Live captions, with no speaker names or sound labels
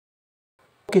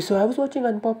Okay, so I was watching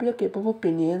Unpopular K-pop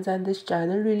Opinions, and this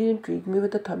channel really intrigued me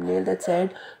with a thumbnail that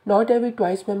said, "Not every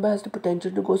Twice member has the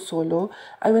potential to go solo."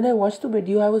 And when I watched the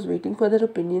video, I was waiting for their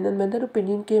opinion, and when their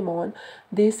opinion came on,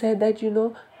 they said that,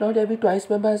 not every Twice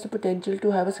member has the potential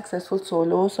to have a successful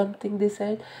solo or something. They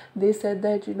said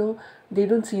that, they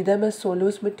don't see them as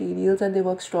soloist materials and they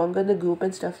work stronger in the group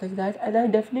and stuff like that. And I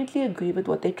definitely agree with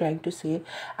what they're trying to say,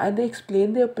 and they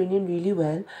explain their opinion really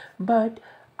well. But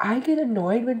I get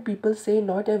annoyed when people say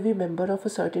not every member of a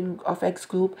certain of X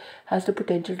group has the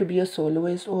potential to be a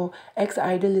soloist, or X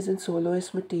idol isn't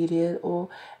soloist material, or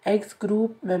X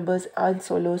group members aren't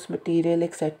soloist material,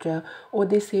 etc. Or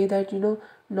they say that,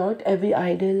 not every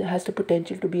idol has the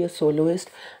potential to be a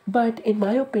soloist. But in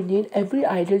my opinion, every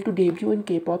idol to debut in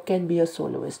K-pop can be a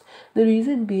soloist. The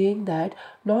reason being that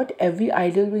not every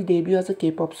idol will debut as a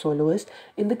K-pop soloist.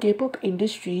 In the K-pop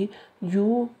industry,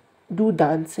 you do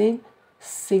dancing,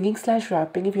 singing slash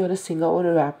rapping if you're a singer or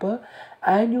a rapper,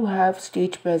 and you have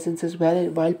stage presence as well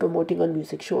while promoting on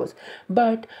music shows.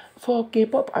 But for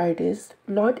K-pop artists,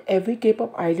 not every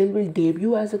K-pop idol will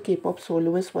debut as a K-pop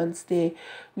soloist once they,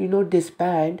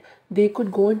 disband. They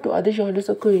could go into other genres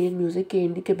of Korean music,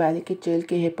 K-indie, K-ballet, K-chill,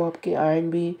 K-hip-hop,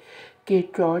 K-R&B,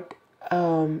 K-trot,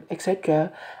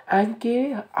 etc. And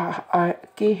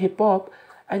K-hip-hop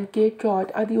and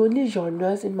K-trot are the only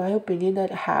genres, in my opinion,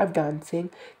 that have dancing.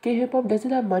 K-hip hop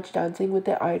doesn't have much dancing with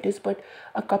their artists, but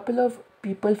a couple of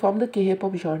people from the K-hip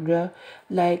hop genre,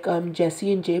 like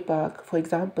Jesse and J Park, for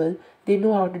example, they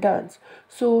know how to dance.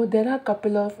 So there are a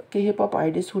couple of K-hip hop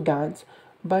artists who dance,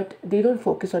 but they don't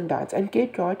focus on dance. And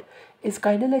K-trot is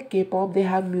kind of like K-pop. They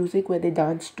have music where they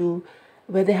dance to,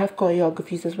 where they have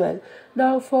choreographies as well.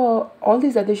 Now, for all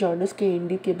these other genres,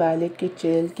 K-indie, K-ballet,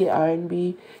 K-chill,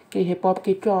 K-R&B, K-hip-hop,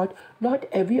 K-trot, not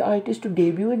every artist to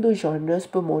debut in those genres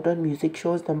promote on music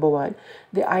shows, number one.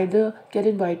 They either get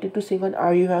invited to sing on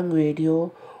Arirang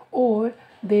Radio, or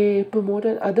they promote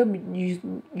on other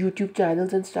YouTube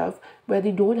channels and stuff where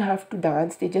they don't have to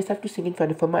dance, they just have to sing in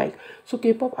front of a mic. So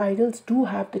K-pop idols do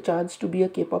have the chance to be a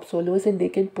K-pop soloist, and they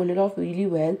can pull it off really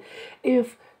well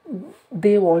if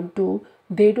they want to.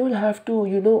 They don't have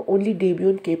to, only debut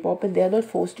in K-pop, and they are not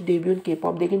forced to debut in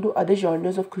K-pop. They can do other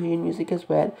genres of Korean music as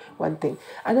well, one thing.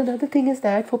 And another thing is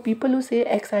that for people who say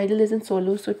X-Idol isn't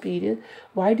solo superior,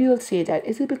 why do you all say that?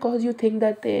 Is it because you think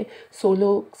that their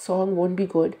solo song won't be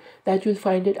good, that you'll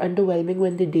find it underwhelming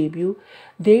when they debut?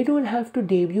 They don't have to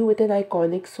debut with an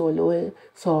iconic solo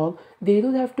song. They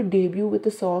don't have to debut with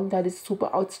a song that is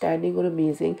super outstanding or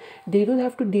amazing. They don't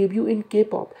have to debut in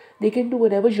K-pop. They can do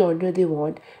whatever genre they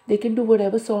want. They can do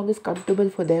whatever song is comfortable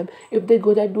for them. If they're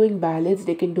good at doing ballads,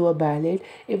 they can do a ballad.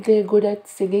 If they're good at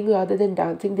singing rather than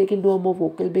dancing, they can do a more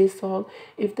vocal-based song.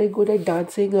 If they're good at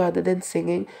dancing rather than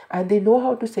singing, and they know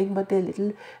how to sing but they're a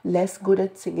little less good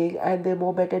at singing and they're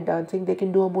more better at dancing, they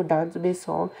can do a more dance-based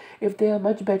song. If they are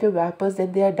much better rappers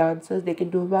than they are dancers, they can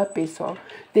do a rap-based song.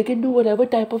 They can do whatever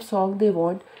type of song they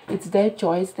want. It's their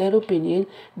choice, their opinion.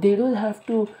 They don't have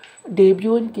to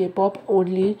debut in K-pop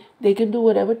only. They can do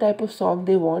whatever type of song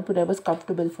they want, whatever's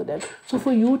comfortable for them. So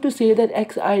for you to say that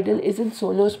X idol isn't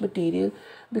soloist material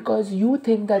because you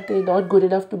think that they're not good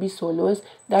enough to be soloists,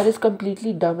 that is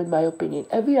completely dumb in my opinion.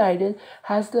 Every idol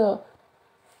has the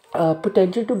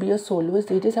potential to be a soloist.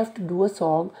 They just have to do a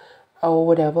song or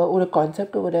whatever, or a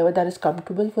concept or whatever that is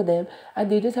comfortable for them, and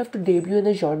they just have to debut in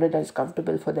a genre that is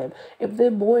comfortable for them. If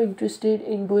they're more interested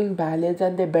in doing ballads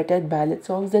and they're better at ballad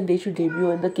songs, then they should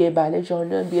debut in the K-ballad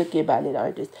genre and be a K-ballad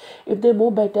artist. If they're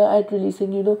more better at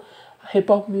releasing,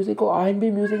 hip-hop music or R&B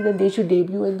music, then they should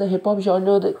debut in the hip-hop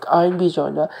genre or the R&B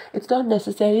genre. It's not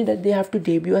necessary that they have to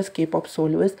debut as K-pop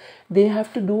soloists. They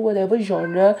have to do whatever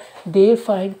genre they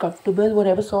find comfortable,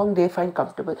 whatever song they find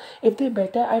comfortable. If they're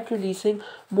better at releasing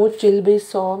more chill-based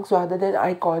songs rather than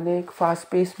iconic,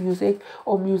 fast-paced music,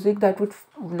 or music that would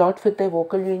not fit their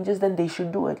vocal ranges, then they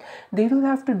should do it. They don't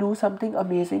have to do something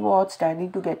amazing or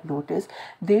outstanding to get noticed.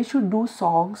 They should do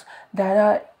songs that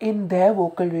are in their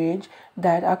vocal range,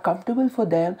 that are comfortable for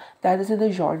them, that is in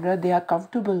a genre they are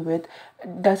comfortable with.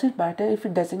 It doesn't matter if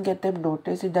it doesn't get them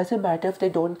noticed. It doesn't matter if they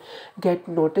don't get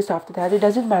noticed after that. It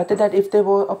doesn't matter that if they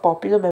were a popular member